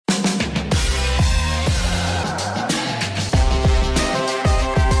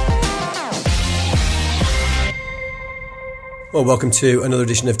Well, welcome to another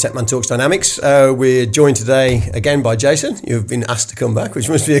edition of Techman Talks Dynamics. We're joined today again by Jason. You've been asked to come back, which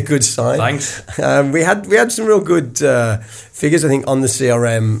must be a good sign. Thanks. We had some real good figures, I think, on the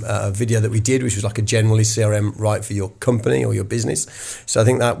CRM video that we did, which was like a generally CRM right for your company or your business. So I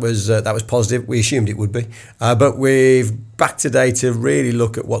think that was positive. We assumed it would be, but we're back today to really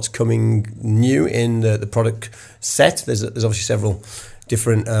look at what's coming new in the product set. There's obviously several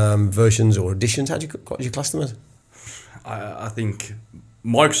different versions or editions. What do you class them as? I think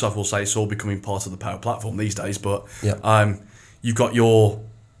Microsoft will say it's all becoming part of the Power Platform these days, but you've got your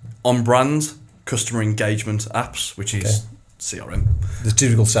on-brand customer engagement apps, which is CRM. The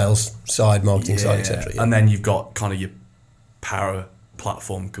typical sales side, marketing side, etc. And then you've got kind of your Power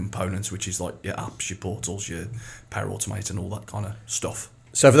Platform components, which is like your apps, your portals, your Power Automate and all that kind of stuff.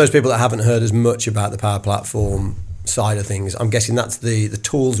 So for those people that haven't heard as much about the Power Platform side of things, I'm guessing that's the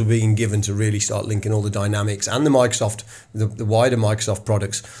tools we're being given to really start linking all the Dynamics and the Microsoft, the wider Microsoft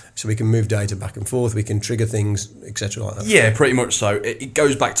products, so we can move data back and forth, we can trigger things, etc. like that. Yeah, pretty much so. It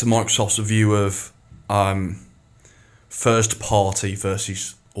goes back to Microsoft's view of first party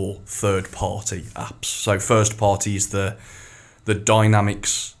versus or third party apps. So first party is the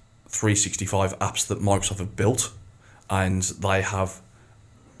Dynamics 365 apps that Microsoft have built, and they have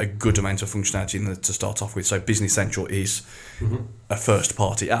a good amount of functionality in there to start off with. So Business Central is a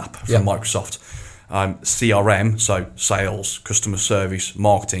first-party app from Microsoft. CRM, so sales, customer service,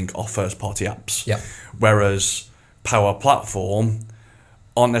 marketing, are first-party apps. Yeah. Whereas Power Platform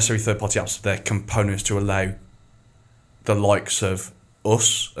aren't necessarily third-party apps. They're components to allow the likes of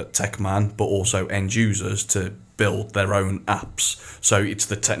us at Techman, but also end users to build their own apps. So it's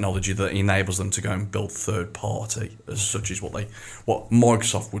the technology that enables them to go and build third party, as such is what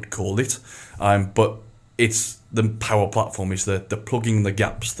Microsoft would call it. But it's the Power Platform is the plugging the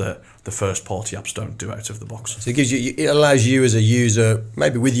gaps that the first party apps don't do out of the box. So it allows you as a user,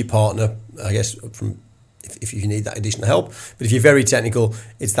 maybe with your partner, I guess, from if you need that additional help. But if you're very technical,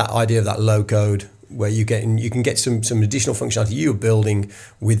 it's that idea of that low code where you can get some additional functionality you're building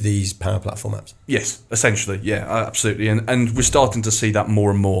with these Power Platform apps. Yes, essentially, yeah, absolutely. And we're starting to see that more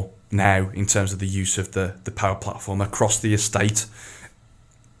and more now in terms of the use of the Power Platform across the estate.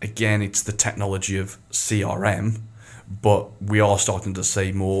 Again, it's the technology of CRM, but we are starting to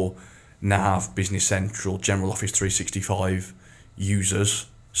see more Nav, Business Central, General Office 365 users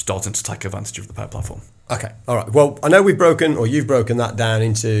starting to take advantage of the Power Platform. Okay, all right. Well, I know you've broken that down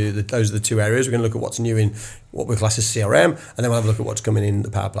into those are the two areas. We're going to look at what's new in what we class as CRM, and then we'll have a look at what's coming in the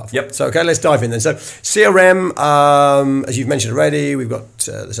Power Platform. Yep. So, okay, let's dive in then. So, CRM, as you've mentioned already, we've got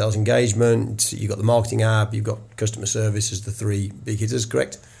the sales engagement, you've got the marketing app, you've got customer service as the three big hitters,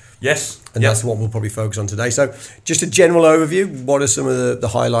 correct? Yes. And that's what we'll probably focus on today. So just a general overview, what are some of the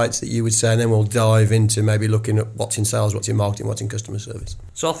highlights that you would say, and then we'll dive into maybe looking at what's in sales, what's in marketing, what's in customer service.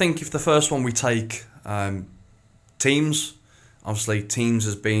 So I think if the first one we take Teams, obviously Teams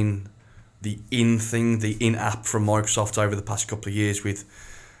has been the in-app from Microsoft over the past couple of years with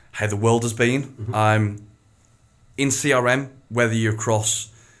how the world has been. In CRM, whether you're across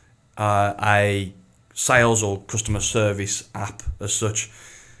a sales or customer service app as such,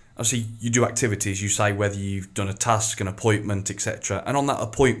 obviously, you do activities. You say whether you've done a task, an appointment, etc. And on that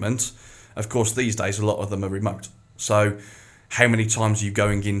appointment, of course, these days, a lot of them are remote. So how many times are you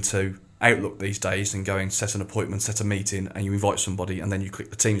going into Outlook these days and going, set an appointment, set a meeting, and you invite somebody, and then you click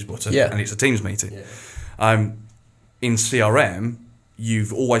the Teams button, and it's a Teams meeting. Yeah. In CRM,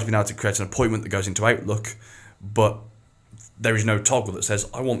 you've always been able to create an appointment that goes into Outlook, but there is no toggle that says,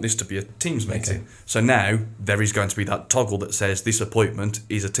 I want this to be a Teams meeting. Okay. So now there is going to be that toggle that says this appointment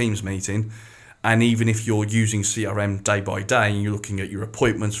is a Teams meeting. And even if you're using CRM day by day and you're looking at your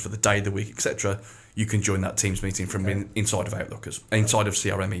appointments for the day, the week, etc., you can join that Teams meeting from inside of Outlook, inside of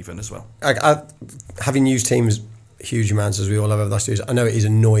CRM even as well. Having used Teams huge amounts as we all have over the last 2 years, I know it is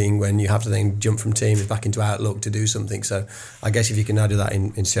annoying when you have to then jump from Teams back into Outlook to do something. So I guess if you can now do that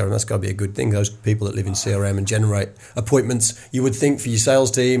in CRM, that's got to be a good thing. Those people that live in CRM and generate appointments, you would think for your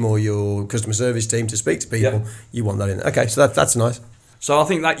sales team or your customer service team to speak to people, you want that in there. Okay, so that's nice. So I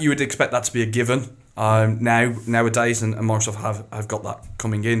think that you would expect that to be a given nowadays, and Microsoft have got that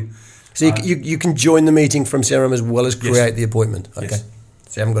coming in. So you can join the meeting from CRM as well as create the appointment. Okay. Yes.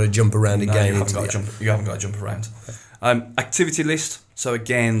 So you haven't got to jump around again. You haven't got to jump around. Okay. Activity list. So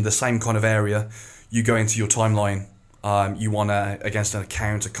again, the same kind of area. You go into your timeline. You want to, against an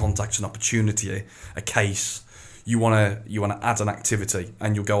account, a contact, an opportunity, a case. You want to add an activity,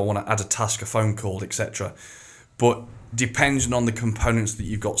 and you'll go, I want to add a task, a phone call, etc. But depending on the components that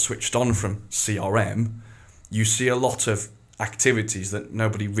you've got switched on from CRM, you see a lot of activities that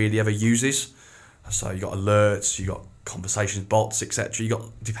nobody really ever uses. So you got alerts, you got conversations, bots, etc.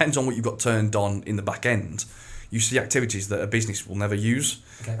 Depends on what you've got turned on in the back end. You see activities that a business will never use,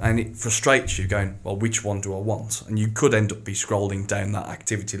 and it frustrates you going, well, which one do I want? And you could end up be scrolling down that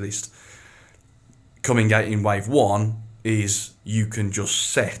activity list. Coming out in wave 1 is you can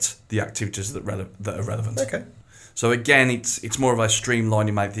just set the activities that are relevant. Okay. So again, it's more of a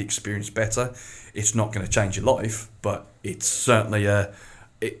streamlining, make the experience better. It's not going to change your life, but it's certainly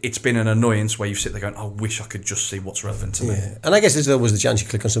it's been an annoyance where you sit there going, I wish I could just see what's relevant to me. Yeah. And I guess there's always the chance you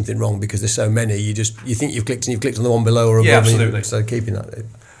click on something wrong because there's so many. You think you've clicked on the one below or above. Yeah, absolutely. So keeping that.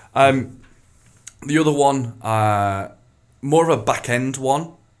 The other one, more of a back end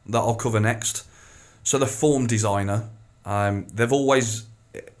one that I'll cover next. So the form designer, they've always,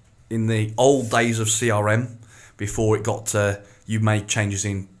 in the old days of CRM, before it got to you made changes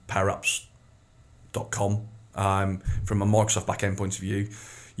in powerapps.com, from a Microsoft backend point of view,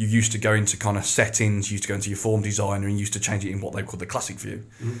 you used to go into kind of settings, you used to go into your form designer and you used to change it in what they call the classic view.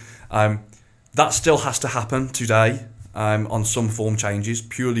 Mm-hmm. That still has to happen today on some form changes,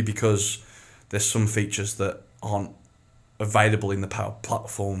 purely because there's some features that aren't available in the Power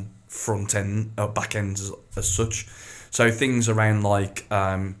Platform front end or back end as such. So things around like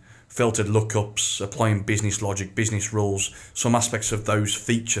filtered lookups, applying business logic, business rules, some aspects of those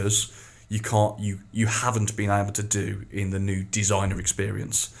features you haven't been able to do in the new designer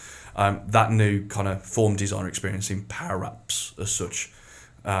experience. That new kind of form designer experience in Power Apps as such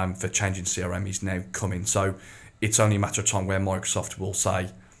for changing CRM is now coming. So it's only a matter of time where Microsoft will say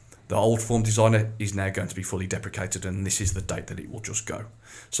the old form designer is now going to be fully deprecated and this is the date that it will just go.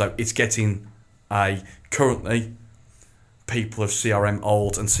 So it's getting currently people of CRM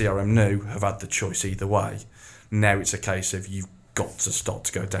old and CRM new have had the choice either way. Now it's a case of you've got to start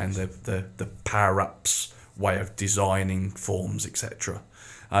to go down the Power Apps way of designing forms, etc.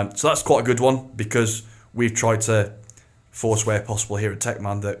 So that's quite a good one because we've tried to force where possible here at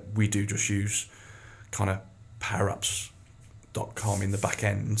TechMan that we do just use kind of powerapps.com in the back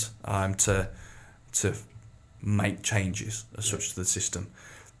end to make changes as such to the system.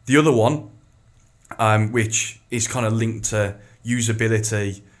 The other one, which is kind of linked to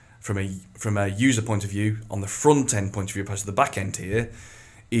usability from a user point of view, on the front end point of view opposed to the back end here,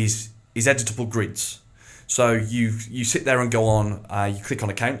 is editable grids. So you sit there and go on, you click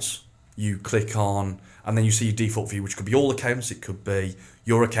on accounts, you click on, and then you see your default view, which could be all accounts, it could be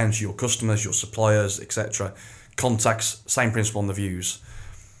your accounts, your customers, your suppliers, etc. Contacts, same principle on the views.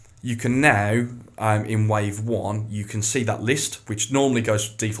 You can now, in wave 1, you can see that list, which normally goes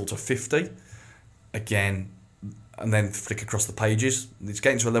default to 50. Again, and then flick across the pages. It's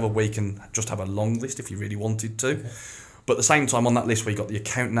getting to a level where you can just have a long list if you really wanted to. Okay. But at the same time, on that list where you've got the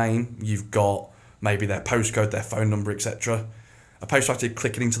account name, you've got maybe their postcode, their phone number, etc. Opposed to actually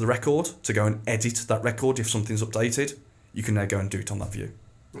clicking into the record to go and edit that record if something's updated, you can now go and do it on that view.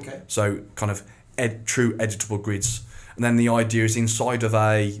 Okay. So kind of true editable grids. And then the idea is inside of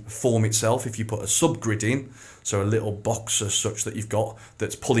a form itself, if you put a subgrid in, so a little box as such that you've got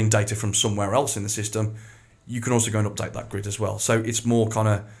that's pulling data from somewhere else in the system, you can also go and update that grid as well. So it's more kind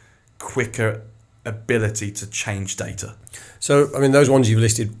of quicker ability to change data. So, I mean, those ones you've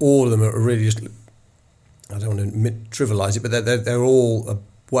listed, all of them are really just, I don't want to trivialise it, but they're all a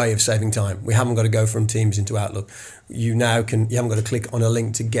way of saving time. We haven't got to go from Teams into Outlook. You haven't got to click on a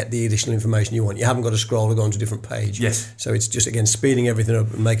link to get the additional information you want. You haven't got to scroll or go onto a different page. Yes. So it's just, again, speeding everything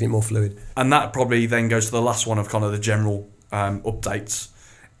up and making it more fluid. And that probably then goes to the last one of kind of the general updates.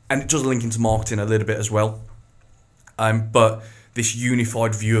 And it does link into marketing a little bit as well. But this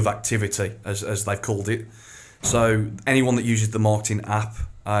unified view of activity, as they've called it. So anyone that uses the marketing app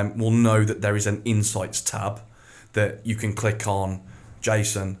will know that there is an Insights tab that you can click on.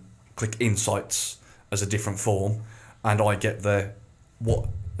 Jason, click Insights as a different form, and I get what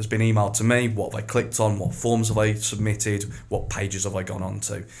has been emailed to me, what have I clicked on, what forms have I submitted, what pages have I gone on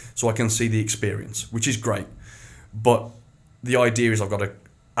to. So I can see the experience, which is great. But the idea is I've got to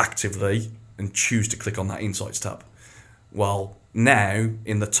actively and choose to click on that Insights tab. Well, now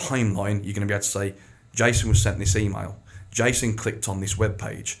in the timeline, you're going to be able to say, Jason was sent this email. Jason clicked on this web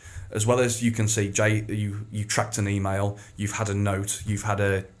page. As well as you can see, you tracked an email, you've had a note, you've had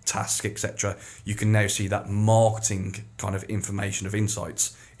a task, etc. You can now see that marketing kind of information of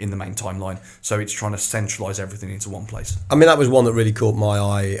Insights in the main timeline. So it's trying to centralise everything into one place. I mean, that was one that really caught my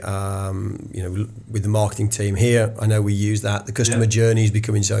eye, with the marketing team here. I know we use that. The customer journey is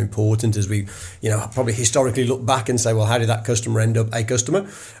becoming so important as we, probably historically look back and say, well, how did that customer end up a customer?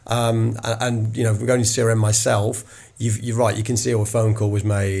 And if we're going to CRM myself, you're right, you can see how a phone call was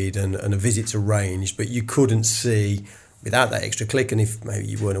made and a visit's arranged, but you couldn't see without that extra click, and if maybe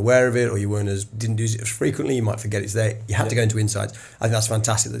you weren't aware of it or you didn't use it as frequently, you might forget it's there. You had to go into Insights. I think that's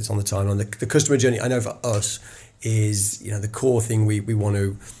fantastic that it's on the timeline. The customer journey, I know for us, is the core thing we want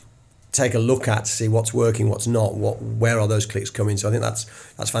to take a look at to see what's working, what's not, where are those clicks coming. So I think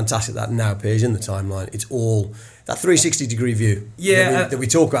that's fantastic that now appears in the timeline. It's all that 360 degree view that we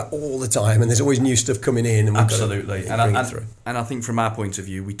talk about all the time, and there's always new stuff coming in, and we've absolutely got to bring it through. And I think from our point of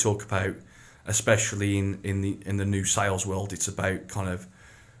view, we talk about, especially in the new sales world, it's about kind of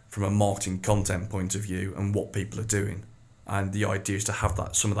from a marketing content point of view and what people are doing, and the idea is to have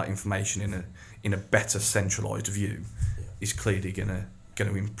some of that information in a better centralized view is clearly going to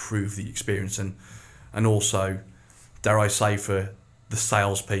improve the experience, and also, dare I say, for the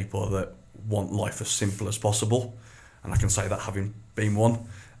salespeople that want life as simple as possible, and I can say that having been one,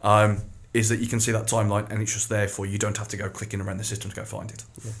 is that you can see that timeline and it's just there for you. You don't have to go clicking around the system to go find it.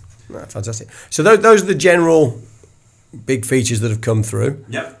 Yeah. No, fantastic. So those are the general big features that have come through.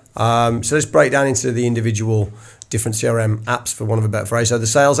 Yep. So let's break down into the individual different CRM apps, for want of a better phrase. So the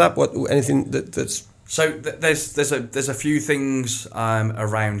sales app, anything that's... So there's a few things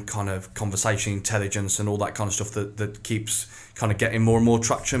around kind of conversation intelligence and all that kind of stuff that keeps kind of getting more and more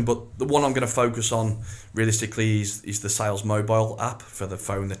traction. But the one I'm going to focus on realistically is the sales mobile app for the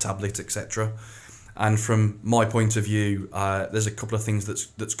phone, the tablet, etc. And from my point of view, there's a couple of things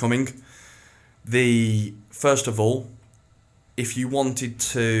that's coming. First of all, if you wanted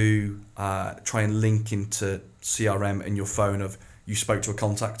to try and link into CRM in your phone of you spoke to a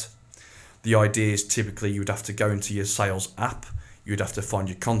contact, the idea is typically you would have to go into your sales app, you'd have to find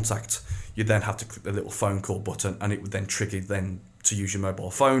your contact, you'd then have to click the little phone call button, and it would then trigger then to use your mobile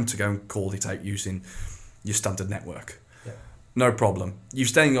phone to go and call it out using your standard network. Yeah. No problem.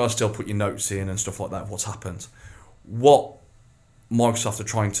 You've then got to still put your notes in and stuff like that, what's happened. What Microsoft are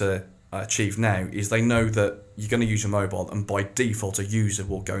trying to achieve now is they know that you're going to use your mobile, and by default a user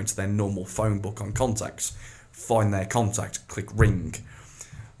will go into their normal phone book on contacts, find their contact, click ring.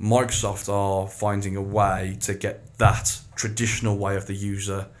 Microsoft are finding a way to get that traditional way of the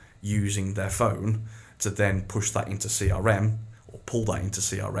user using their phone to then push that into CRM or pull that into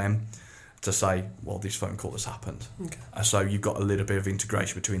CRM to say, well, this phone call has happened. Okay. So you've got a little bit of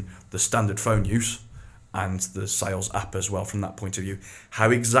integration between the standard phone use and the sales app as well from that point of view. How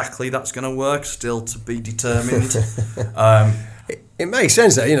exactly that's going to work, still to be determined. It makes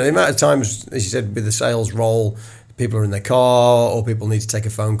sense though, the amount of times, as you said, with the sales role, people are in their car or people need to take a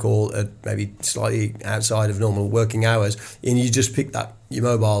phone call at maybe slightly outside of normal working hours, and you just pick your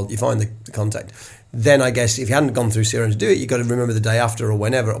mobile, you find the contact. Then I guess if you hadn't gone through CRM to do it, you've got to remember the day after or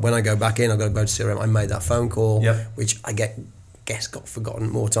whenever. When I go back in, I've got to go to CRM, I made that phone call, which I guess got forgotten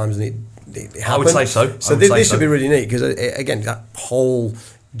more times than it happened. I would say so. So this would be really neat because, again, that whole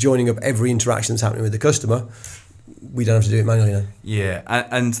joining up every interaction that's happening with the customer, we don't have to do it manually now. Yeah,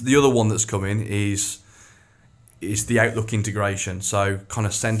 and the other one that's coming is the Outlook integration. So kind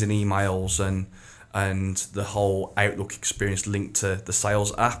of sending emails and the whole Outlook experience linked to the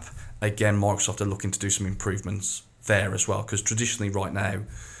sales app. Again, Microsoft are looking to do some improvements there as well, because traditionally right now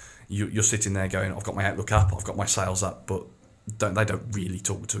you're sitting there going, I've got my Outlook app, I've got my sales app, but they don't really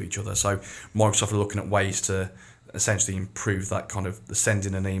talk to each other. So Microsoft are looking at ways to essentially improve that kind of the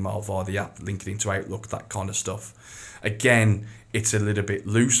sending an email via the app, linking into Outlook, that kind of stuff. Again, it's a little bit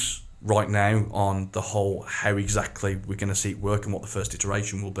loose right now on the whole how exactly we're going to see it work and what the first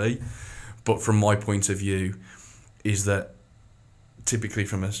iteration will be. But from my point of view is that typically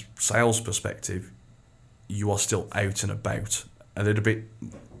from a sales perspective, you are still out and about a little bit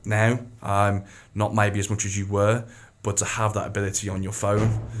now, not maybe as much as you were, but to have that ability on your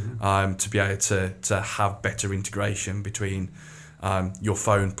phone, to be able to have better integration between your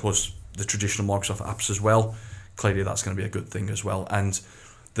phone plus the traditional Microsoft apps as well, clearly that's going to be a good thing as well. And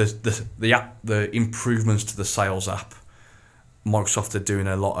the improvements to the sales app, Microsoft are doing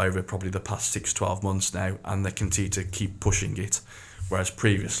a lot over probably the past 6-12 months now, and they continue to keep pushing it. Whereas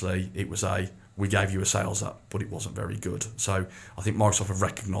previously it was we gave you a sales app, but it wasn't very good. So I think Microsoft have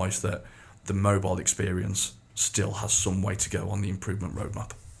recognised that the mobile experience still has some way to go on the improvement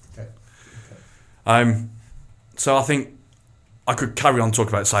roadmap. Okay. So I think I could carry on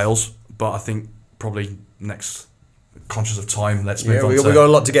talking about sales, but I think probably next, conscious of time, let's move on. We've got a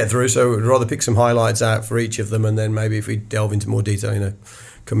lot to get through, so we'd rather pick some highlights out for each of them, and then maybe if we delve into more detail,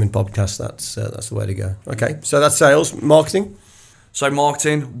 coming podcast, that's the way to go. Okay, so that's sales. Marketing? So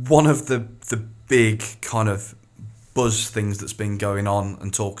marketing, one of the big kind of buzz things that's been going on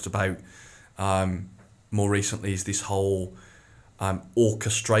and talked about more recently is this whole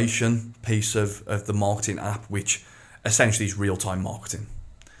orchestration piece of the marketing app, which essentially is real-time marketing.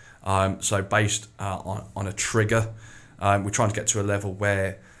 So based on a trigger, We're trying to get to a level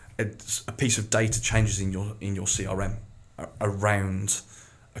where a piece of data changes in your CRM around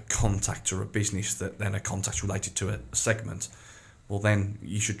a contact or a business that then a contact related to a segment. Well, then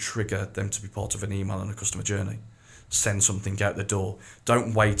you should trigger them to be part of an email and a customer journey. Send something out the door.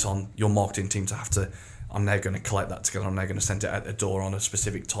 Don't wait on your marketing team to have to, I'm now going to collect that together, I'm now going to send it out the door on a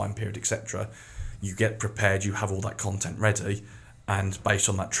specific time period, etc. You get prepared, you have all that content ready, and based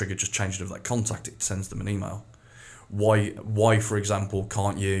on that trigger, just changing of that contact, it sends them an email. Why, for example,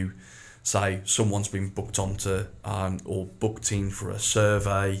 can't you say someone's been booked onto or booked in for a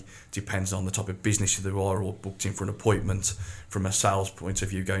survey, depends on the type of business they are, or booked in for an appointment from a sales point of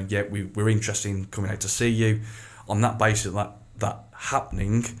view, going, yeah, we're interested in coming out to see you. On that basis, that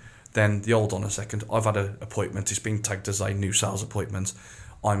happening, then hold on a second, I've had an appointment, it's been tagged as a new sales appointment,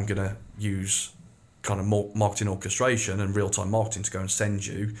 I'm going to use kind of marketing orchestration and real-time marketing to go and send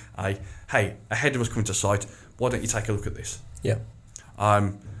you hey, ahead of us coming to site, why don't you take a look at this? Yeah.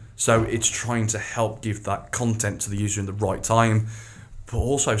 So it's trying to help give that content to the user in the right time, but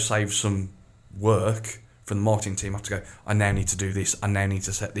also save some work from the marketing team. Have to go, I now need to do this, I now need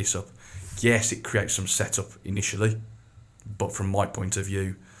to set this up. Yes, it creates some setup initially, but from my point of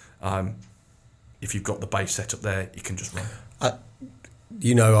view, if you've got the base set up there, you can just run.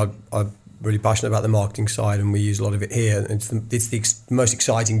 I'm really passionate about the marketing side, and we use a lot of it here. It's the most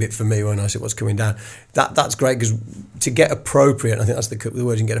exciting bit for me when I see what's coming down. That's great, because to get appropriate, I think that's the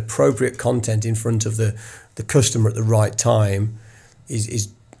word, and get appropriate content in front of the customer at the right time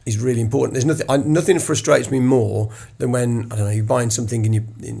is really important. There's nothing frustrates me more than when, I don't know, you're buying something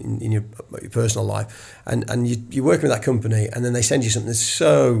in your personal life, and you're working with that company, and then they send you something that's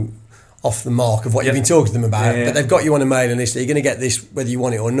so off the mark of what you've been talking to them about, but they've got you on a mailing list, you're going to get this whether you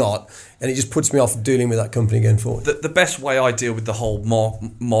want it or not, and it just puts me off dealing with that company going forward. The best way I deal with the whole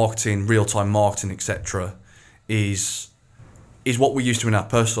marketing, real-time marketing, etc., is what we used to in our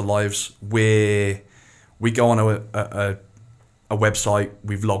personal lives, where we go on a website,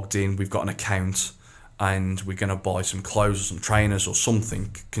 we've logged in, we've got an account, and we're going to buy some clothes or some trainers or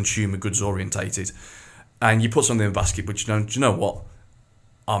something consumer goods orientated, and you put something in the basket, but do you know what?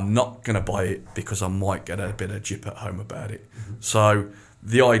 I'm not going to buy it because I might get a bit of jip at home about it. Mm-hmm. So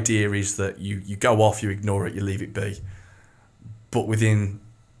the idea is that you go off, you ignore it, you leave it be. But within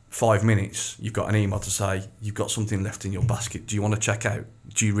 5 minutes, you've got an email to say, you've got something left in your basket. Do you want to check out?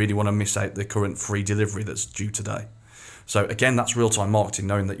 Do you really want to miss out the current free delivery that's due today? So again, that's real-time marketing,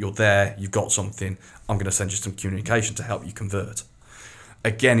 knowing that you're there, you've got something, I'm going to send you some communication to help you convert.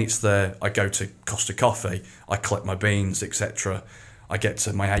 Again, I go to Costa Coffee, I collect my beans, etc. I get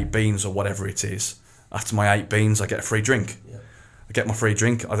to my 8 beans or whatever it is. After my 8 beans, I get a free drink. Yeah. I get my free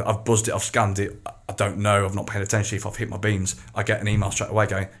drink. I've buzzed it. I've scanned it. I don't know. I've not paid attention if I've hit my beans. I get an email straight away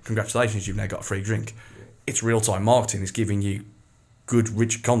going, congratulations, you've now got a free drink. Yeah. It's real-time marketing. It's giving you good,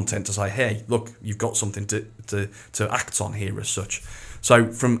 rich content to say, hey, look, you've got something to act on here as such.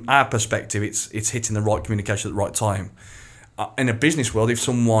 So from our perspective, it's hitting the right communication at the right time. In a business world, if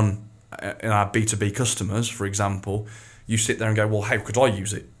someone, in our B2B customers, for example, you sit there and go, well, how could I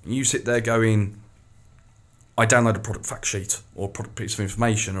use it? You sit there going, I download a product fact sheet or product piece of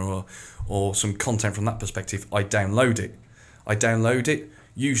information or some content from that perspective. I download it.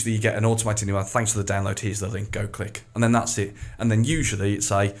 Usually you get an automated email, thanks for the download, here's the link, go click. And then that's it. And then usually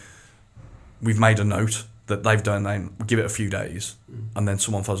it's we've made a note that they've done, then we'll give it a few days. And then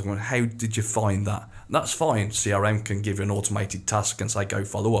someone follows going, how did you find that? And that's fine. CRM can give you an automated task and say, go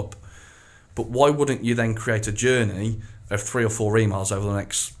follow up. But why wouldn't you then create a journey of 3 or 4 emails over the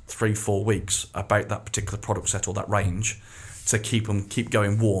next 3-4 weeks about that particular product set or that range to keep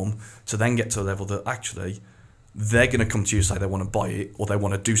going warm, to then get to a level that actually they're going to come to you and say they want to buy it or they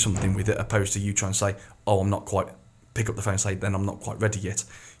want to do something with it, opposed to you trying to say, oh, I'm not quite, pick up the phone and say, then I'm not quite ready yet.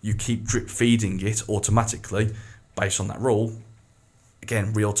 You keep drip feeding it automatically based on that rule.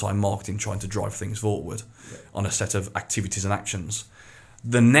 Again, real-time marketing, trying to drive things forward on a set of activities and actions.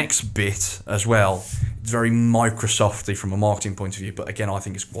 The next bit as well, it's very Microsofty from a marketing point of view, but again, I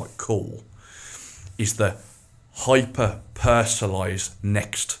think it's quite cool, is the hyper-personalised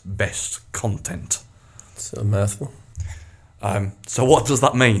next best content. It's a mouthful. So what does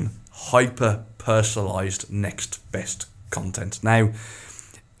that mean? Hyper-personalised next best content. Now,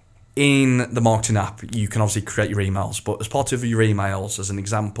 in the marketing app, you can obviously create your emails, but as part of your emails, as an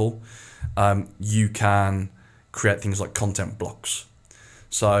example, you can create things like content blocks.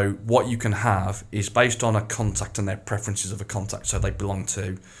 So what you can have is based on a contact and their preferences of a contact. So they belong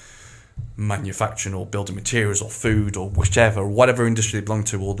to manufacturing or building materials or food or whichever, whatever industry they belong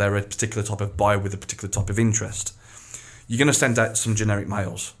to, or they're a particular type of buyer with a particular type of interest. You're going to send out some generic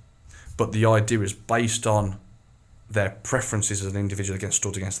mails. But the idea is based on their preferences as an individual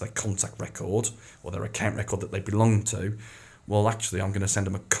stood against their contact record or their account record that they belong to, well, actually, I'm going to send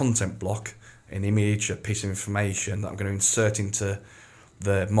them a content block, an image, a piece of information that I'm going to insert into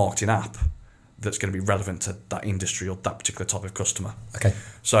the marketing app that's going to be relevant to that industry or that particular type of customer. Okay.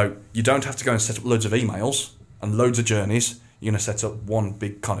 So you don't have to go and set up loads of emails and loads of journeys. You're going to set up one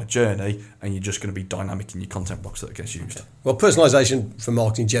big kind of journey, and you're just going to be dynamic in your content blocks that gets used. Okay. Well, personalisation for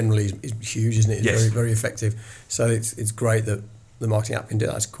marketing generally is huge, isn't it? It's Yes. very, very effective. So it's great that the marketing app can do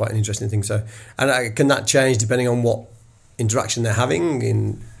that. That's quite an interesting thing. So, and can that change depending on what interaction they're having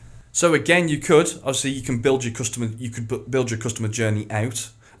in? So again, you can build your customer journey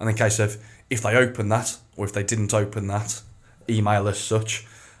out, and in case of if they open that or if they didn't open that email as such,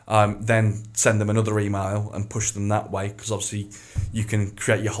 then send them another email and push them that way, because obviously you can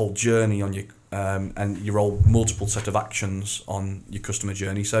create your whole journey on your and your whole multiple set of actions on your customer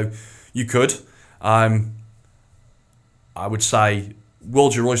journey. So you could, I would say,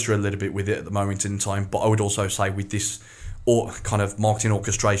 world your oyster a little bit with it at the moment in time, but I would also say with this or kind of marketing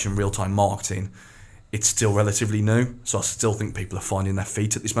orchestration, real-time marketing, it's still relatively new, so I still think people are finding their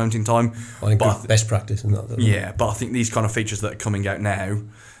feet at this moment in time. I think best practice and that. Yeah, but I think these kind of features that are coming out now,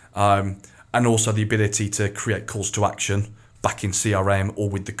 and also the ability to create calls to action back in CRM or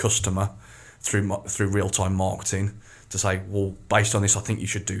with the customer through real-time marketing to say, well, based on this, I think you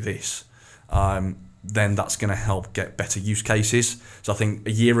should do this. Then that's going to help get better use cases. So I think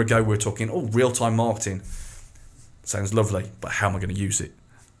a year ago we were talking, real-time marketing sounds lovely, but how am I going to use it?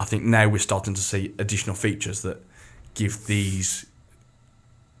 I think now we're starting to see additional features that give these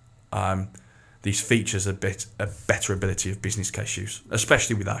features a better ability of business case use,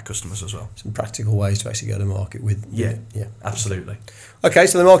 especially with our customers as well. Some practical ways to actually go to market with. Yeah, yeah, absolutely. Okay,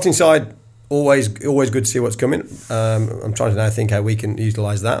 so the marketing side, always good to see what's coming. I'm trying to now think how we can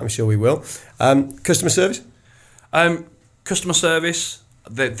utilise that. I'm sure we will. Customer service. Customer service.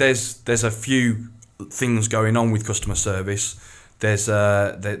 There's a few things going on with customer service. There's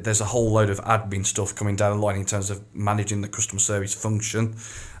a whole load of admin stuff coming down the line in terms of managing the customer service function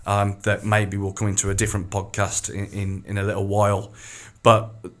that maybe will come into a different podcast in a little while.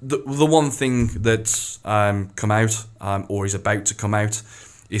 But the one thing that's come out or is about to come out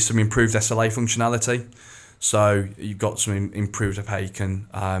is some improved SLA functionality. So you've got some improved of how you can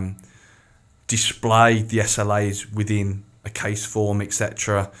display the SLAs within a case form,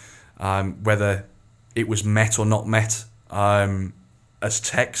 etc. Whether it was met or not met as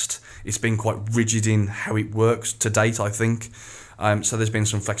text. It's been quite rigid in how it works to date, I think. So there's been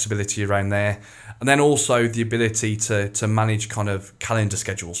some flexibility around there. And then also the ability to manage kind of calendar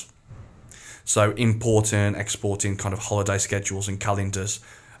schedules. So importing, exporting kind of holiday schedules and calendars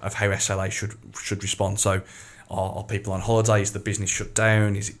of how SLA should respond. So are people on holiday? Is the business shut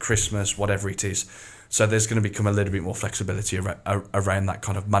down? Is it Christmas? Whatever it is. So there's going to become a little bit more flexibility around that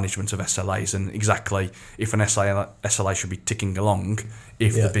kind of management of SLAs and exactly if an SLA should be ticking along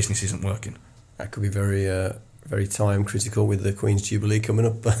if the business isn't working. That could be very very time critical with the Queen's Jubilee coming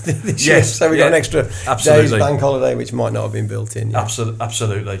up this year. So we've got an extra day's bank holiday which might not have been built in. Yeah.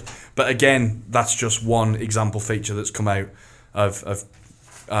 Absolutely. But again, that's just one example feature that's come out of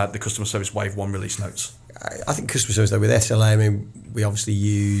the Customer Service Wave 1 release notes. I think customer service though with SLA, I mean, we obviously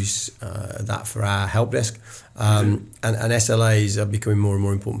use that for our help desk, and SLAs are becoming more and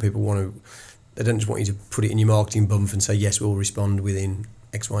more important. People they don't just want you to put it in your marketing bump and say yes, we'll respond within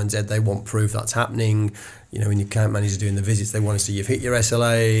X, Y, and Z. They want proof that's happening. You know, when your account manager's doing the visits, they want to see you've hit your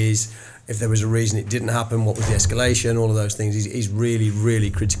SLAs. If there was a reason it didn't happen, what was the escalation? All of those things is really,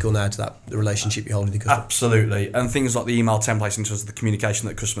 really critical now to the relationship you hold with the customer. Absolutely, and things like the email templates in terms of the communication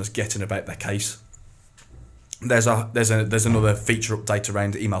that customers getting about their case. There's another feature update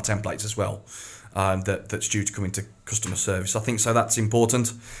around email templates as well that's due to come into customer service. I think so. That's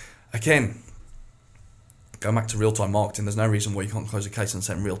important. Again, going back to real-time marketing, there's no reason why you can't close a case and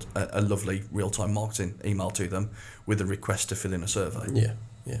send a lovely real-time marketing email to them with a request to fill in a survey.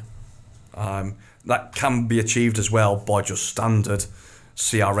 Yeah. That can be achieved as well by just standard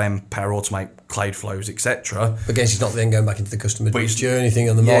CRM, Power Automate, Cloud Flows, etc. Again, it's not then going back into the customer journey thing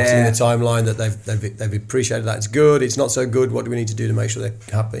on the marketing and the timeline that they've appreciated that it's good, it's not so good, what do we need to do to make sure they're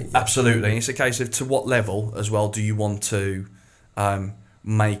happy? Absolutely. And it's a case of to what level as well do you want to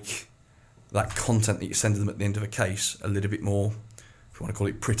make that content that you're sending them at the end of a case a little bit more, if you want to call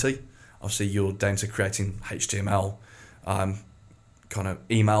it pretty. Obviously, you're down to creating HTML kind of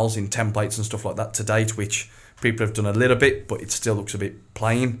emails in templates and stuff like that to date, which people have done a little bit, but it still looks a bit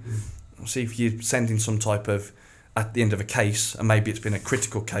plain. See if you're sending some type of, at the end of a case, and maybe it's been a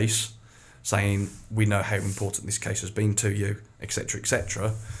critical case, saying we know how important this case has been to you, etc.,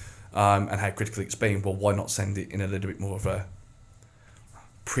 etc. and how critical it's been. Well, why not send it in a little bit more of a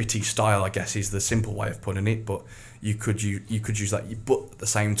pretty style, I guess is the simple way of putting it, but you could use that, but at the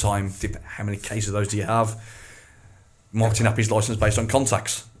same time, how many cases of those do you have? Marketing app is licensed based on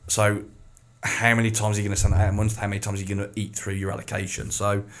contacts, so how many times are you going to send that out a month? How many times are you going to eat through your allocation?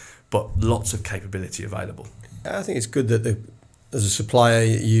 So, but lots of capability available. I think it's good that as a supplier,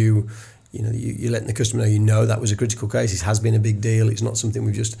 you're letting the customer know that was a critical case. It has been a big deal. It's not something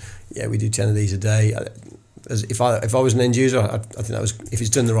we do 10 of these a day. If I was an end user, I think that was, if it's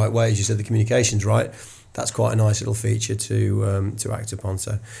done the right way, as you said, the communication's right, that's quite a nice little feature to act upon.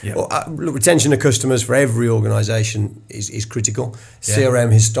 So, retention of customers for every organisation is critical. Yeah.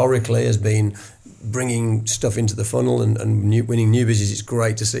 CRM historically has been bringing stuff into the funnel and winning new business. It's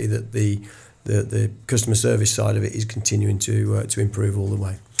great to see that the customer service side of it is continuing to improve all the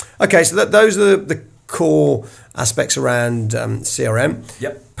way. Okay, so those are the core aspects around CRM.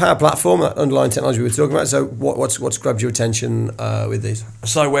 Yep. Power Platform, that underlying technology we were talking about. So what's grabbed your attention with these?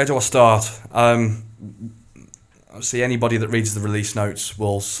 So where do I start? See, anybody that reads the release notes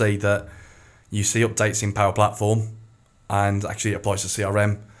will see that you see updates in Power Platform, and actually it applies to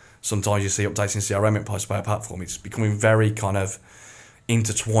CRM. Sometimes you see updates in CRM, it applies to Power Platform. It's becoming very kind of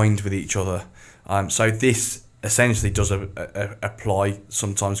intertwined with each other. So this essentially does apply,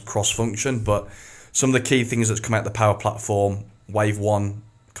 sometimes cross-function, but some of the key things that's come out of the Power Platform Wave 1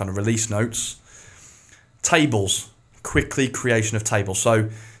 kind of release notes. Tables, quickly creation of tables. So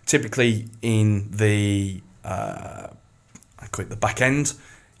typically in the I call it the back end,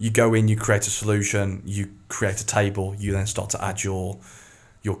 you go in, you create a solution, you create a table, you then start to add your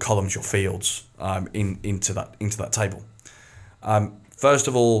columns, your fields into that table. First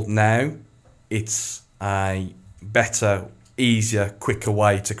of all, now it's a better, easier, quicker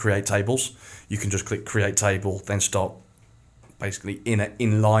way to create tables. You can just click create table, then start basically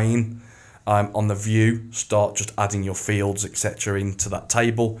in line on the view, start just adding your fields, etc. into that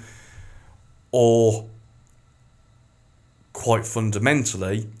table. Or quite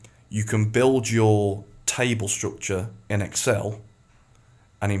fundamentally, you can build your table structure in Excel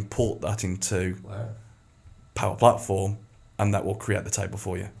and import that into Power Platform, and that will create the table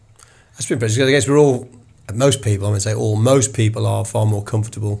for you. That's been impressive. I guess most people are far more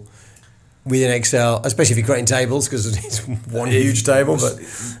comfortable within Excel, especially if you're creating tables, because it's one huge table. But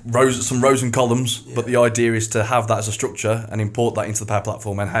some rows and columns. Yeah. But the idea is to have that as a structure and import that into the Power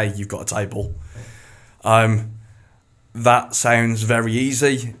Platform, and hey, you've got a table. That sounds very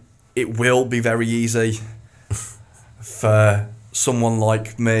easy. It will be very easy for someone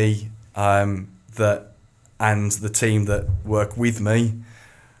like me, and the team that work with me.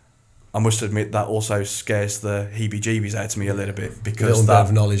 I must admit that also scares the heebie-jeebies out of me a little bit, because a little bit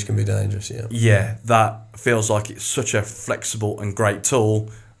of knowledge can be dangerous. Yeah, that feels like it's such a flexible and great tool,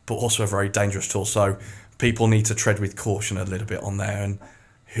 but also a very dangerous tool. So people need to tread with caution a little bit on there, and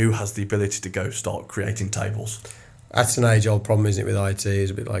who has the ability to go start creating tables. That's an age-old problem, isn't it, with IT? It's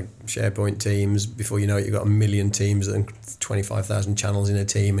a bit like SharePoint teams. Before you know it, you've got 1 million teams and 25,000 channels in a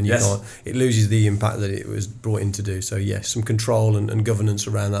team, and it loses the impact that it was brought in to do. So, yes, some control and governance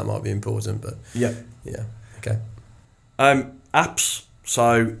around that might be important. But yeah, okay. Apps.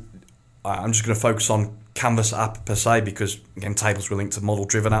 So I'm just going to focus on Canvas app per se, because, again, tables will link to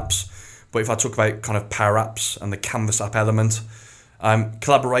model-driven apps. But if I talk about kind of Power Apps and the Canvas app element,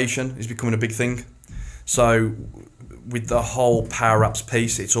 collaboration is becoming a big thing. So with the whole Power Apps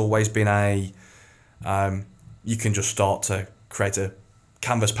piece, it's always been you can just start to create a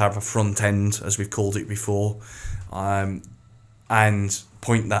Canvas Power App front end, as we've called it before, and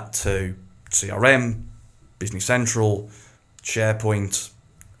point that to CRM, Business Central, SharePoint,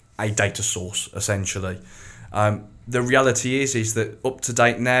 a data source, essentially. The reality is that up to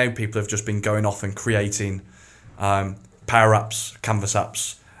date now, people have just been going off and creating Power Apps, Canvas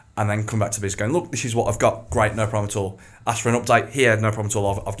apps, and then come back to business going, look, this is what I've got. Great, no problem at all. Ask for an update. Here, no problem at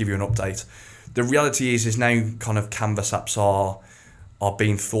all. I'll give you an update. The reality is now kind of Canvas apps are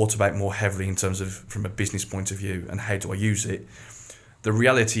being thought about more heavily in terms of from a business point of view and how do I use it. The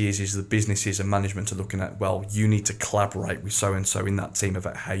reality is the businesses and management are looking at, well, you need to collaborate with so-and-so in that team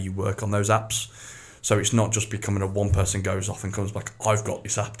about how you work on those apps. So it's not just becoming a one person goes off and comes back, I've got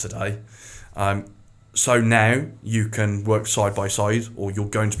this app today. So now you can work side by side, or you're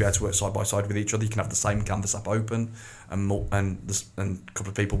going to be able to work side by side with each other. You can have the same Canvas app open and a couple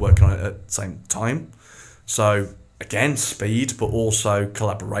of people working on it at the same time. So again, speed, but also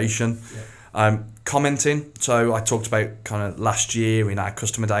collaboration. Yeah. Commenting. So I talked about kind of last year in our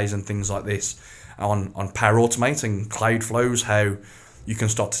customer days and things like this on Power Automate and Cloud Flows, how you can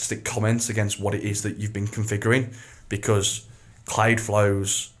start to stick comments against what it is that you've been configuring, because Cloud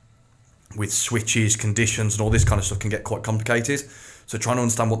Flows with switches, conditions, and all this kind of stuff can get quite complicated. So trying to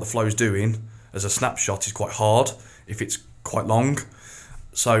understand what the flow is doing as a snapshot is quite hard if it's quite long.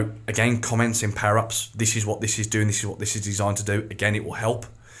 So again, comments in Power Apps, this is what this is doing, this is what this is designed to do. Again, it will help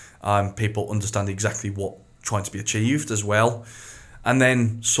people understand exactly what trying to be achieved as well. And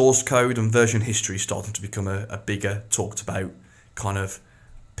then source code and version history is starting to become a bigger talked about kind of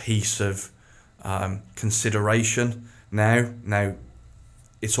piece of consideration now. Now,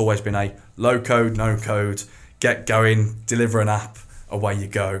 it's always been a low code, no code, get going, deliver an app, away you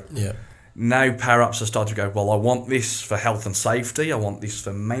go. Yeah. Now Power Apps are starting to go, well, I want this for health and safety, I want this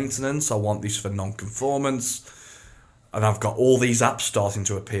for maintenance, I want this for non-conformance, and I've got all these apps starting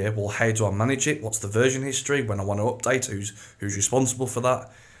to appear. Well, how do I manage it? What's the version history? When I want to update, who's responsible for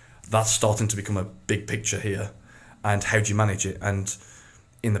that? That's starting to become a big picture here. And how do you manage it? And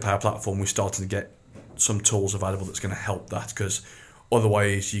in the Power Platform, we're starting to get some tools available that's going to help that, because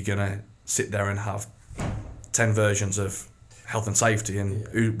otherwise you're going to sit there and have 10 versions of health and safety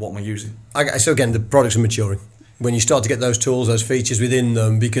and what am I using? So again, the products are maturing. When you start to get those tools, those features within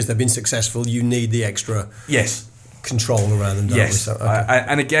them, because they've been successful, you need the extra control around them, don't we? So, okay.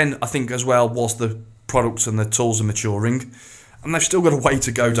 And again, I think as well, whilst the products and the tools are maturing, and they've still got a way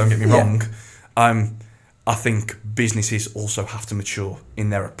to go, don't get me wrong, I think businesses also have to mature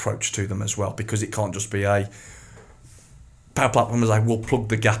in their approach to them as well, because it can't just be a Power Platform is like, we'll plug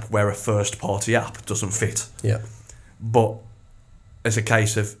the gap where a first-party app doesn't fit. Yeah. But it's a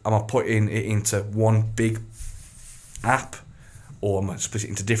case of, am I putting it into one big app, or am I split it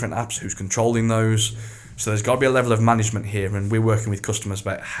into different apps? Who's controlling those? So there's got to be a level of management here, and we're working with customers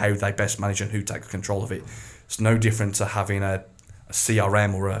about how they best manage and who takes control of it. It's no different to having a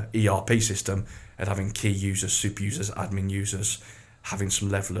CRM or a ERP system and having key users, super users, admin users, having some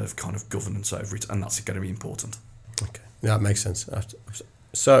level of kind of governance over it, and that's going to be important. Okay, that makes sense.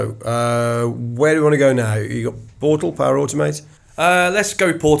 So, where do we want to go now? You got Portal, Power Automate? Let's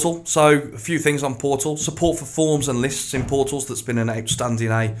go Portal. So, a few things on Portal. Support for forms and lists in Portals. That's been an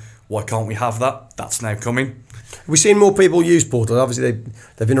outstanding why can't we have that? That's now coming. We've seen more people use Portal. Obviously,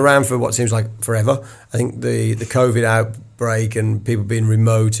 they've been around for what seems like forever. I think the COVID outbreak and people being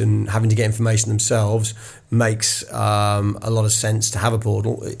remote and having to get information themselves makes a lot of sense to have a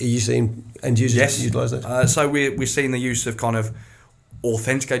portal. Are you seeing end users utilise that? So we're seeing the use of kind of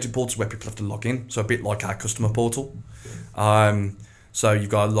authenticated portals where people have to log in. So a bit like our customer portal. So you've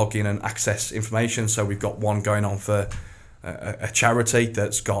got to log in and access information. So we've got one going on for a charity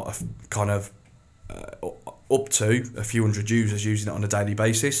that's got a kind of up to a few hundred users using it on a daily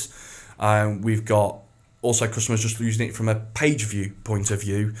basis. We've got also customers just using it from a page view point of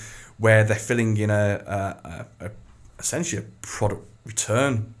view, where they're filling in essentially a product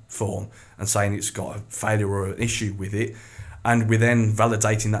return form and saying it's got a failure or an issue with it, and we're then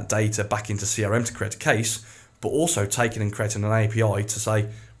validating that data back into CRM to create a case, but also taking and creating an API to say,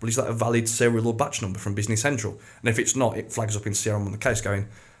 well, is that a valid serial or batch number from Business Central? And if it's not, it flags up in CRM on the case going,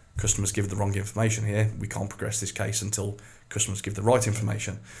 customers give the wrong information here, we can't progress this case until customers give the right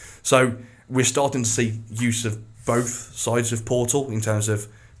information. So we're starting to see use of both sides of Portal in terms of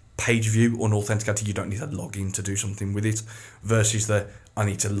page view, unauthenticated, you don't need to log in to do something with it, versus I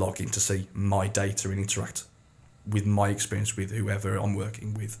need to log in to see my data and interact with my experience with whoever I'm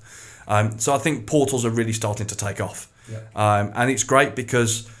working with. So I think portals are really starting to take off. Yeah. And it's great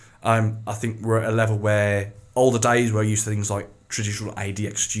because I think we're at a level where older days we're used to things like traditional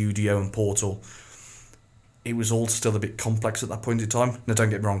ADX Studio and Portal. It was all still a bit complex at that point in time. Now, don't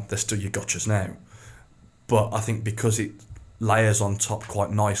get me wrong, there's still your gotchas now. But I think because it layers on top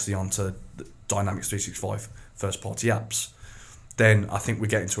quite nicely onto the Dynamics 365 first-party apps, then I think we're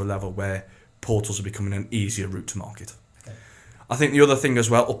getting to a level where portals are becoming an easier route to market. Okay. I think the other thing as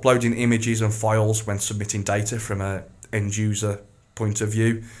well, uploading images and files when submitting data from an end-user point of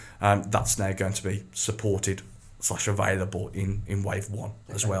view, that's now going to be supported / available in wave 1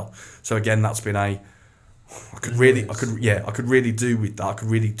 as well. So again, that's been I could really do with that. I could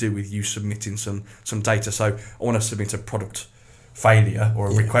really do with you submitting some data. So I want to submit a product failure or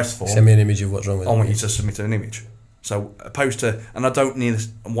a request form. Send me an image of what's wrong with it. I want you to submit an image. So opposed to, and I don't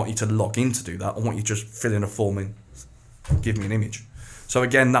want you to log in to do that. I want you to just fill in a form and give me an image. So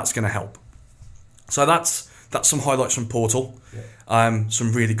again, that's going to help. So that's some highlights from Portal. Yeah.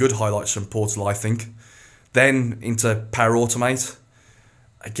 Some really good highlights from Portal, I think. Then into Power Automate.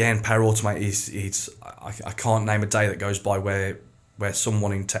 Again, Power Automate is I can't name a day that goes by where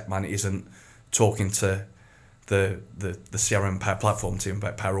someone in TechMan isn't talking to the CRM Power Platform team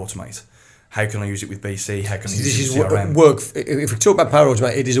about Power Automate. How can I use it with BC? How can I use it with CRM? If we talk about Power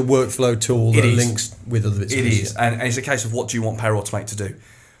Automate, it is a workflow tool that links with other bits. It is, and it's a case of what do you want Power Automate to do?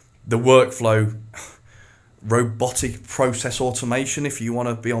 the workflow, robotic process automation, if you want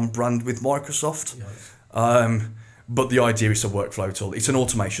to be on brand with Microsoft. But the idea is a workflow tool. It's an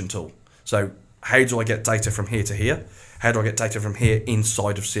automation tool. So how do I get data from here to here? How do I get data from here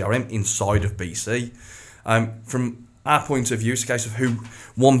inside of CRM, inside of BC? From our point of view, it's a case of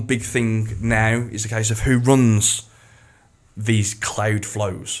one big thing now is a case of who runs these cloud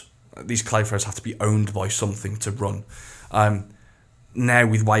flows. These cloud flows have to be owned by something to run. Now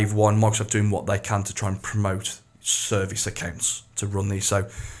with Wave 1, Microsoft doing what they can to try and promote service accounts to run these. So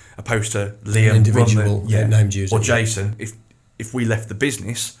opposed to Liam, individual named user, or Jason, if we left the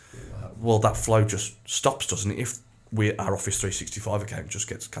business, well, that flow just stops, doesn't it? If our Office 365 account just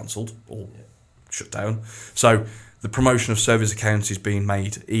gets cancelled or shut down. So the promotion of service accounts is being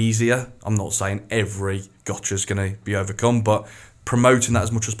made easier. I'm not saying every gotcha is going to be overcome, but promoting that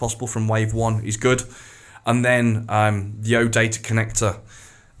as much as possible from Wave 1 is good. And then the OData connector,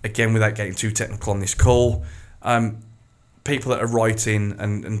 again, without getting too technical on this call, people that are writing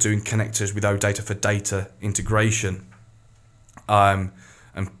and doing connectors with OData for data integration and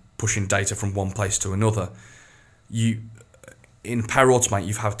pushing data from one place to another, in Power Automate,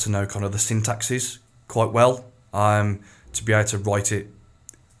 you have to know kind of the syntaxes quite well to be able to write it,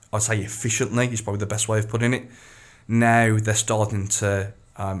 I'd say efficiently is probably the best way of putting it. Now they're starting to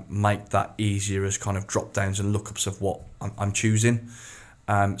make that easier as kind of drop downs and lookups of what I'm choosing.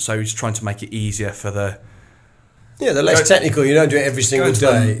 So it's trying to make it easier for the less technical. You don't do it every single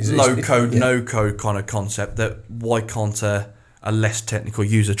day. Low code, no code kind of concept. That why can't a less technical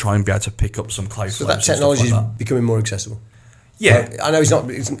user try and be able to pick up some cloud? So that technology is becoming more accessible. Yeah, I know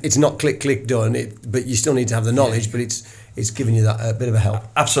it's not click done, but you still need to have the knowledge. But it's giving you that a bit of a help.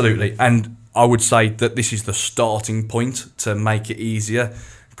 Absolutely, and I would say that this is the starting point to make it easier.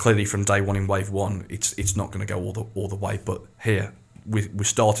 Clearly, from day one in Wave 1, it's not going to go all the way, but here we're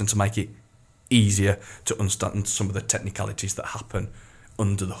starting to make it easier to understand some of the technicalities that happen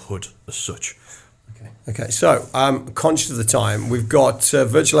under the hood as such. Okay. So I'm conscious of the time. We've got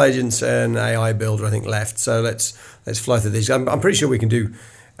virtual agents and AI Builder, I think, left. So let's fly through these. I'm pretty sure we can do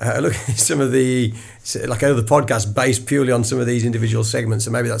look at some of the, like other podcasts based purely on some of these individual segments.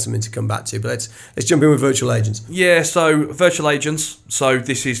 So maybe that's something to come back to. But let's jump in with virtual agents. Yeah. So virtual agents. So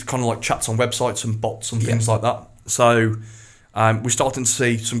this is kind of like chats on websites and bots and things like that. So we're starting to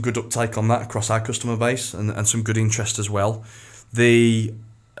see some good uptake on that across our customer base and some good interest as well. The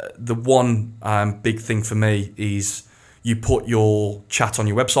one big thing for me is you put your chat on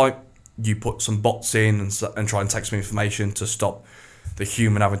your website, you put some bots in and try and take some information to stop the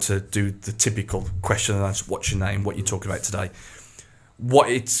human having to do the typical question and answer, what's your name, what you're talking about today. What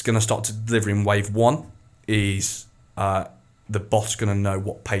it's going to start to deliver in Wave 1 is the bot's going to know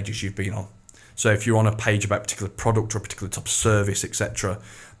what pages you've been on. So if you're on a page about a particular product or a particular type of service, etc.,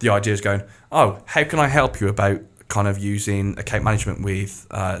 the idea is going, how can I help you about kind of using account management with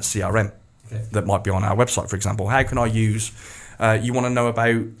CRM that might be on our website, for example. How can I use, you want to know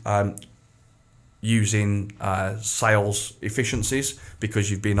about using sales efficiencies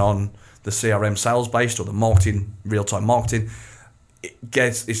because you've been on the CRM sales based or the marketing, real-time marketing.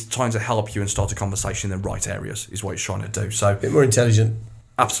 It's trying to help you and start a conversation in the right areas is what it's trying to do. So a bit more intelligent.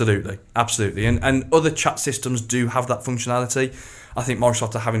 Absolutely. And other chat systems do have that functionality. I think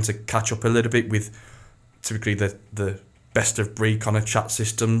Microsoft are having to catch up a little bit with typically the best of breed kind of chat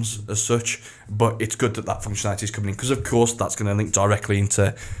systems as such, but it's good that functionality is coming in because of course that's going to link directly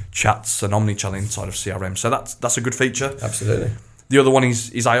into chats and omnichannel inside of CRM. So that's a good feature. Absolutely. The other one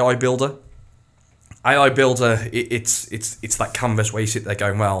is AI Builder. AI Builder, it's that canvas where you sit there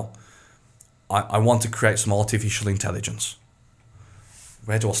going, well, I want to create some artificial intelligence.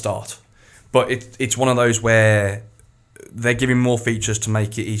 Where do I start? But it's one of those where they're giving more features to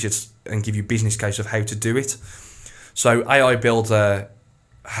make it easier and give you business case of how to do it. So AI Builder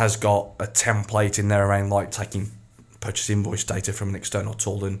has got a template in there around like taking purchase invoice data from an external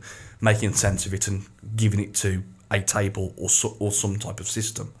tool and making sense of it and giving it to a table or some type of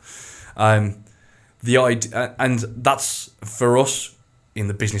system. The idea, and that's for us in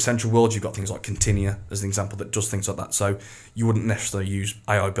the Business Central world. You've got things like Continia as an example that does things like that. So you wouldn't necessarily use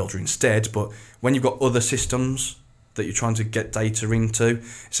AI Builder instead, but when you've got other systems that you're trying to get data into,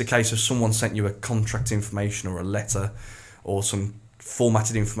 it's a case of someone sent you a contract information or a letter or some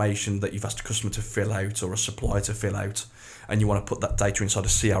formatted information that you've asked a customer to fill out or a supplier to fill out, and you want to put that data inside a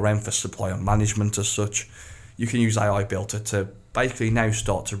CRM for supplier management as such. You can use AI Builder to basically now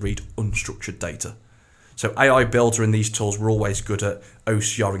start to read unstructured data. So AI Builder and these tools were always good at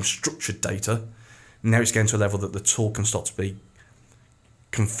OCRing structured data. Now it's getting to a level that the tool can start to be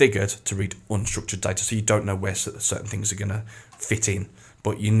configured to read unstructured data, so you don't know where certain things are going to fit in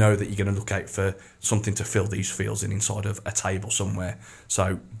but you know that you're going to look out for something to fill these fields in inside of a table somewhere.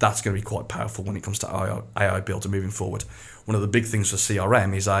 So that's going to be quite powerful when it comes to AI Builder moving forward. One of the big things for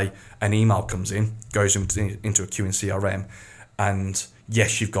CRM is an email comes in, goes into a queue in CRM, and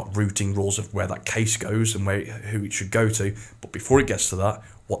yes, you've got routing rules of where that case goes and who it should go to, but before it gets to that,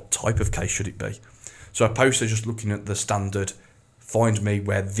 what type of case should it be? So opposed to just looking at the standard, find me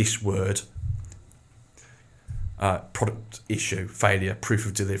where this word, product issue, failure, proof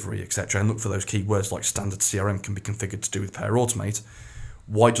of delivery, etc., and look for those keywords like standard CRM can be configured to do with Power Automate.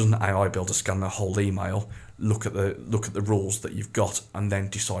 Why doesn't AI Builder scan the whole email, look at the rules that you've got, and then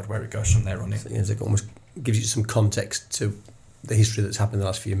decide where it goes from there on in? It almost gives you some context to the history that's happened in the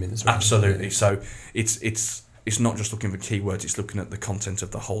last few minutes. Right? Absolutely. So it's not just looking for keywords; it's looking at the content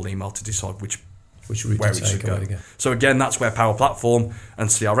of the whole email to decide which route where it should go. So again, that's where Power Platform and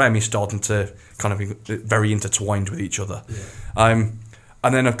CRM is starting to kind of be very intertwined with each other. Yeah.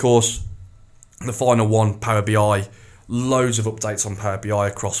 And then of course, the final one, Power BI. Loads of updates on Power BI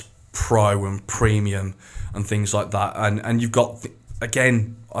across Pro and Premium and things like that. And you've got,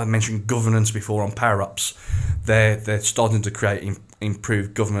 again, I mentioned governance before on Power Apps. They're starting to create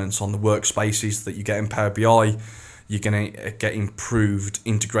improved governance on the workspaces that you get in Power BI. You're going to get improved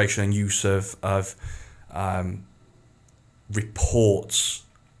integration and use of reports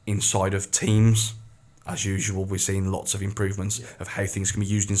inside of Teams. As usual, we're seeing lots of improvements of how things can be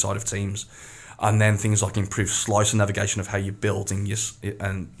used inside of Teams. And then things like improved slicer navigation of how you're building your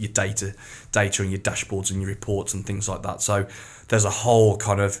data and your dashboards and your reports and things like that. So there's a whole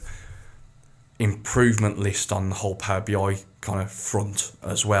kind of improvement list on the whole Power BI kind of front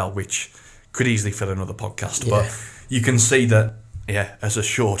as well, which could easily fill another podcast. Yeah. But you can see that, as a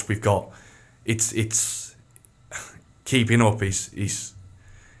short, we've got it's keeping up is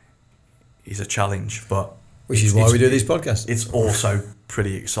a challenge, but which is why we do these podcasts. It's also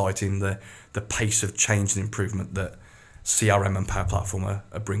pretty exciting the pace of change and improvement that CRM and Power Platform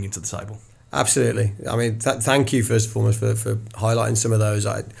are bringing to the table. Absolutely. I mean, thank you first and foremost for highlighting some of those.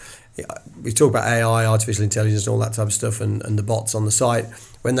 We talk about AI, artificial intelligence, and all that type of stuff, and the bots on the site.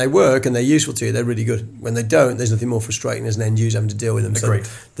 When they work and they're useful to you, they're really good. When they don't, there's nothing more frustrating as an end user having to deal with them. Agreed.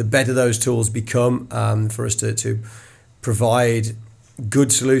 So the better those tools become for us to provide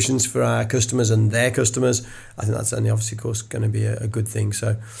good solutions for our customers and their customers, I think that's only obviously, of course, going to be a good thing.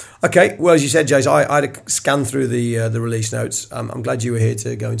 So, okay, well, as you said, Jace, I had to scan through the release notes. I'm glad you were here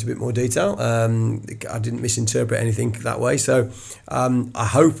to go into a bit more detail. I didn't misinterpret anything that way. So I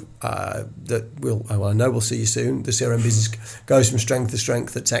hope that I know we'll see you soon. The CRM business goes from strength to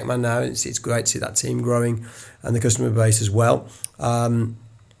strength at Techman now. It's great to see that team growing and the customer base as well.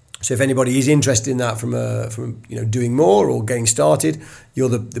 So if anybody is interested in that from doing more or getting started, you're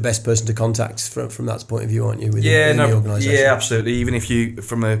the best person to contact from that point of view, aren't you? Within the organisation. Yeah, absolutely. Even if you,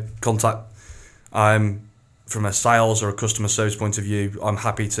 from a contact, from a sales or a customer service point of view, I'm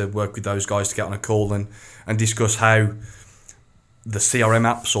happy to work with those guys to get on a call and discuss how the CRM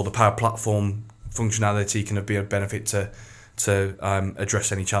apps or the Power Platform functionality can be a benefit to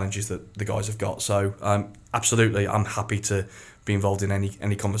address any challenges that the guys have got. So absolutely, I'm happy to be involved in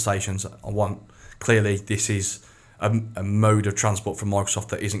any conversations. Clearly this is a mode of transport from Microsoft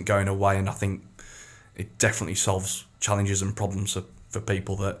that isn't going away, and I think it definitely solves challenges and problems for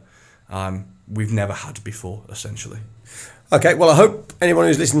people that we've never had before, essentially. Okay, well, I hope anyone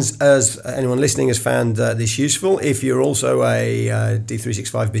listening has found this useful. If you're also a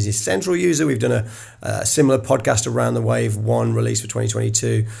D365 Business Central user, we've done a similar podcast around the Wave 1 release for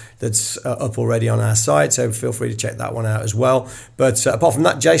 2022 that's up already on our site, so feel free to check that one out as well. But apart from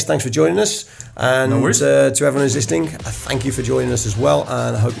that, Jace, thanks for joining us. And no worries. To everyone who's listening, thank you for joining us as well,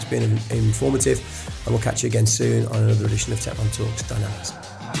 and I hope it's been informative. And we'll catch you again soon on another edition of Techman Talks Dynamics.